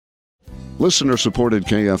Listener-supported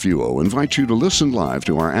KFUO invites you to listen live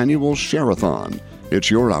to our annual Share-a-thon. It's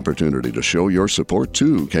your opportunity to show your support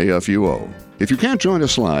to KFUO. If you can't join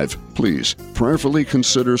us live, please prayerfully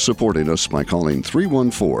consider supporting us by calling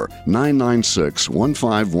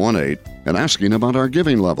 314-996-1518 and asking about our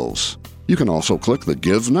giving levels. You can also click the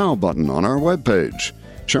Give Now button on our webpage.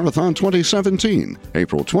 Share-a-thon 2017,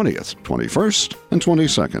 April 20th, 21st, and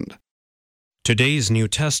 22nd. Today's New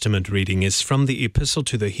Testament reading is from the Epistle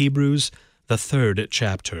to the Hebrews, the 3rd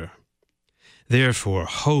chapter. Therefore,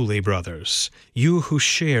 holy brothers, you who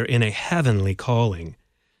share in a heavenly calling,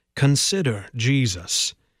 consider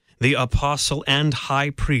Jesus, the apostle and high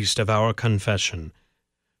priest of our confession,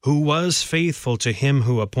 who was faithful to him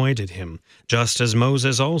who appointed him, just as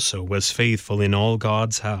Moses also was faithful in all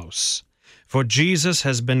God's house. For Jesus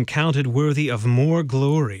has been counted worthy of more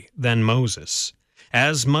glory than Moses,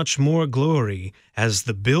 as much more glory as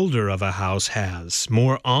the builder of a house has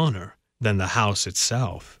more honor than the house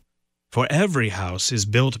itself. For every house is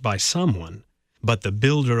built by someone, but the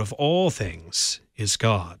builder of all things is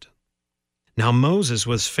God. Now Moses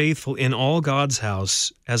was faithful in all God's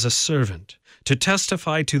house as a servant, to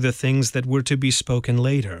testify to the things that were to be spoken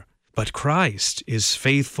later. But Christ is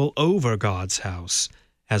faithful over God's house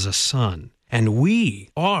as a son, and we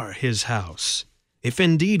are his house, if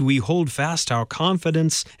indeed we hold fast our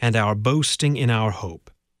confidence and our boasting in our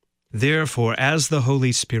hope. Therefore, as the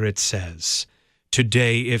Holy Spirit says,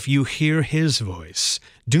 today, if you hear his voice,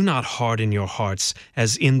 do not harden your hearts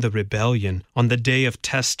as in the rebellion on the day of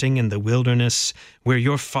testing in the wilderness, where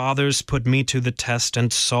your fathers put me to the test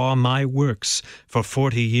and saw my works for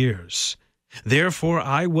 40 years. Therefore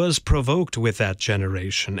I was provoked with that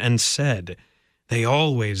generation and said, they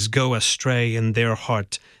always go astray in their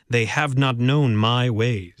heart, they have not known my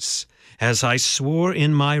ways. As I swore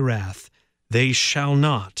in my wrath, they shall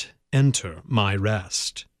not enter my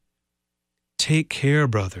rest. Take care,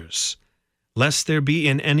 brothers, lest there be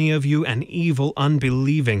in any of you an evil,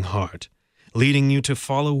 unbelieving heart, leading you to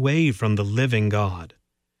fall away from the living God.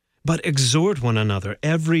 But exhort one another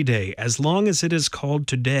every day, as long as it is called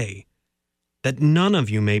today, that none of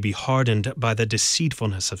you may be hardened by the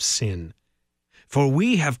deceitfulness of sin. For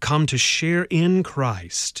we have come to share in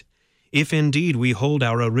Christ, if indeed we hold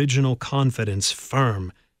our original confidence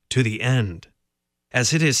firm to the end.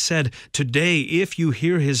 As it is said, today, if you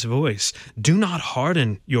hear his voice, do not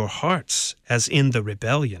harden your hearts as in the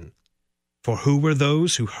rebellion. For who were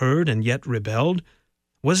those who heard and yet rebelled?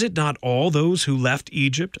 Was it not all those who left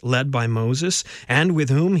Egypt, led by Moses, and with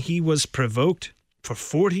whom he was provoked for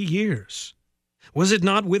 40 years? Was it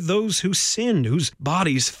not with those who sinned, whose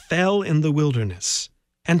bodies fell in the wilderness?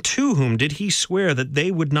 And to whom did he swear that they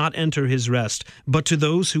would not enter his rest, but to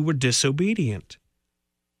those who were disobedient?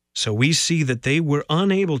 So we see that they were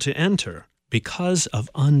unable to enter because of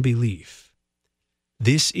unbelief.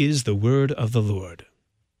 This is the word of the Lord.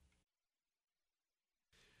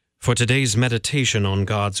 For today's meditation on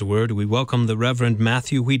God's Word, we welcome the Reverend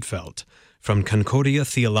Matthew Wheatfeld from Concordia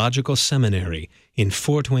Theological Seminary in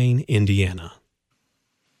Fort Wayne, Indiana.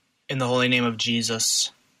 In the holy name of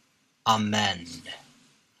Jesus, Amen.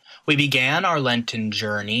 We began our Lenten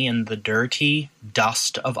journey in the dirty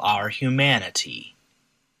dust of our humanity.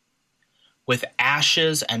 With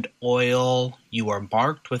ashes and oil, you are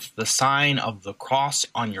marked with the sign of the cross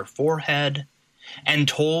on your forehead, and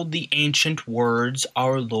told the ancient words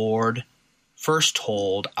our Lord first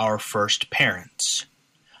told our first parents.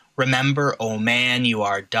 Remember, O man, you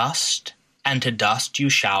are dust, and to dust you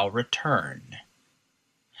shall return.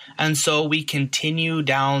 And so we continue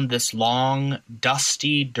down this long,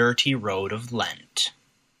 dusty, dirty road of Lent.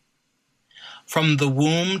 From the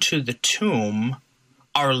womb to the tomb,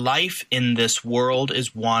 our life in this world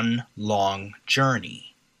is one long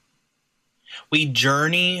journey. We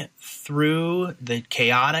journey through the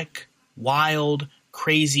chaotic, wild,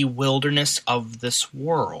 crazy wilderness of this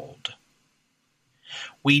world.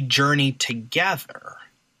 We journey together,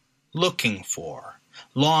 looking for,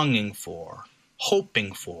 longing for,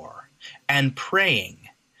 hoping for, and praying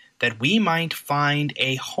that we might find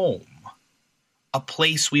a home, a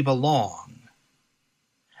place we belong.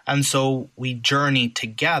 And so we journey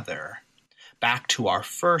together back to our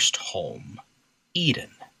first home, Eden.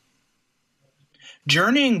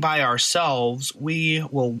 Journeying by ourselves, we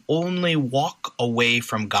will only walk away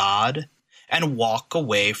from God and walk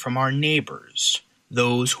away from our neighbors,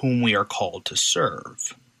 those whom we are called to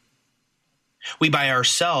serve. We by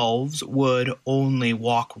ourselves would only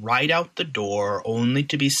walk right out the door, only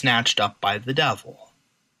to be snatched up by the devil.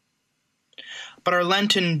 But our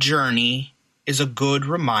Lenten journey is a good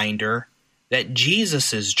reminder that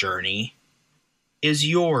Jesus' journey is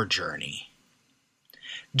your journey.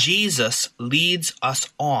 Jesus leads us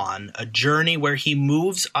on a journey where he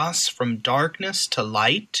moves us from darkness to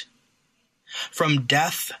light, from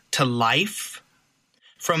death to life,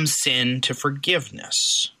 from sin to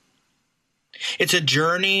forgiveness. It's a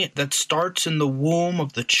journey that starts in the womb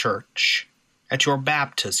of the church at your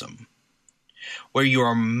baptism, where you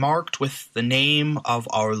are marked with the name of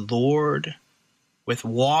our Lord, with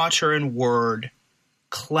water and word,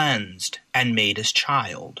 cleansed and made his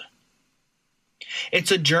child.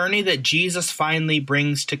 It's a journey that Jesus finally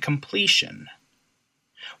brings to completion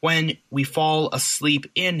when we fall asleep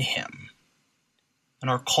in him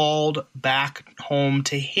and are called back home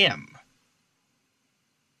to him.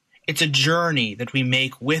 It's a journey that we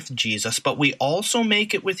make with Jesus, but we also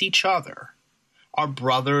make it with each other, our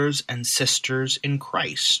brothers and sisters in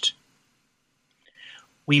Christ.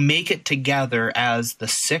 We make it together as the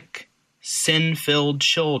sick, sin-filled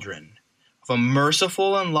children of a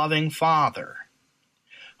merciful and loving Father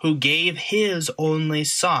who gave his only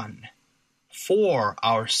Son for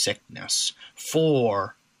our sickness,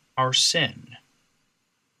 for our sin.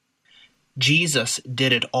 Jesus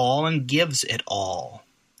did it all and gives it all.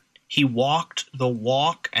 He walked the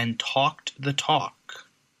walk and talked the talk.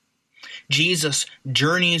 Jesus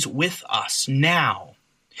journeys with us now,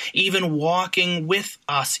 even walking with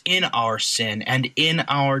us in our sin and in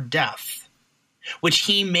our death, which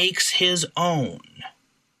he makes his own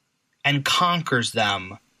and conquers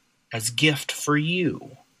them as gift for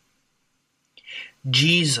you.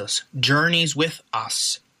 Jesus journeys with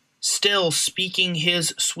us, still speaking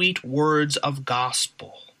his sweet words of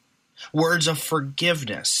gospel, words of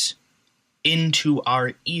forgiveness into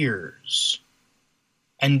our ears,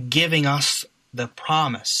 and giving us the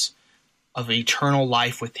promise of eternal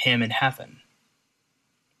life with him in heaven.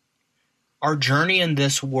 Our journey in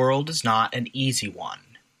this world is not an easy one.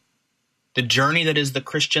 The journey that is the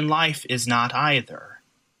Christian life is not either.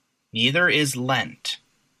 Neither is Lent.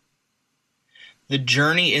 The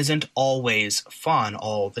journey isn't always fun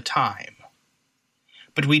all the time.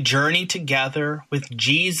 But we journey together with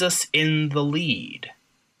Jesus in the lead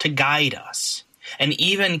to guide us and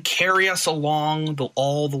even carry us along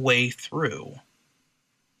all the way through.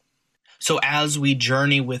 So as we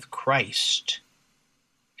journey with Christ,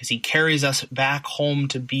 as he carries us back home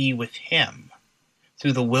to be with him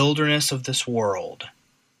through the wilderness of this world,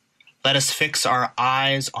 let us fix our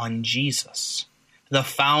eyes on Jesus, the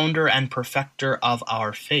founder and perfecter of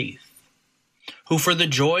our faith, who for the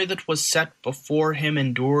joy that was set before him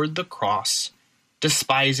endured the cross,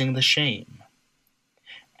 despising the shame,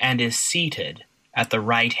 and is seated at the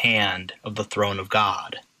right hand of the throne of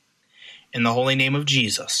God. In the holy name of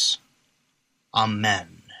Jesus,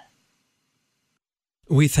 Amen.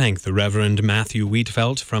 We thank the Reverend Matthew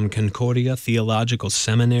Wheatfeld from Concordia Theological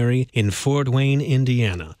Seminary in Fort Wayne,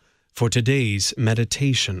 Indiana, for today's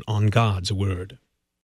meditation on God's Word.